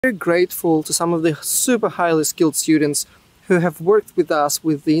very grateful to some of the super highly skilled students who have worked with us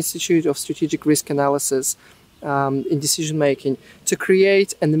with the Institute of Strategic Risk Analysis in decision making to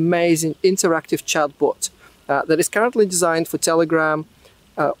create an amazing interactive chatbot that is currently designed for Telegram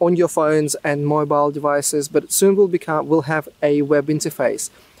on your phones and mobile devices, but soon will have a web interface.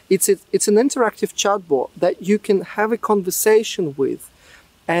 It's an interactive chatbot that you can have a conversation with,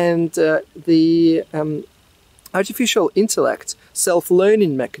 and the artificial intellect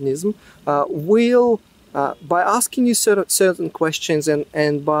self-learning mechanism will, by asking you certain questions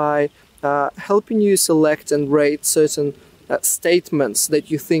and by helping you select and rate certain statements that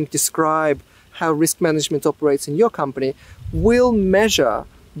you think describe how risk management operates in your company, will measure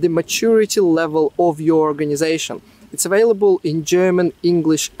the maturity level of your organization. It's available in German,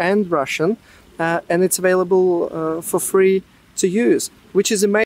 English and Russian, and it's available for free to use, which is amazing.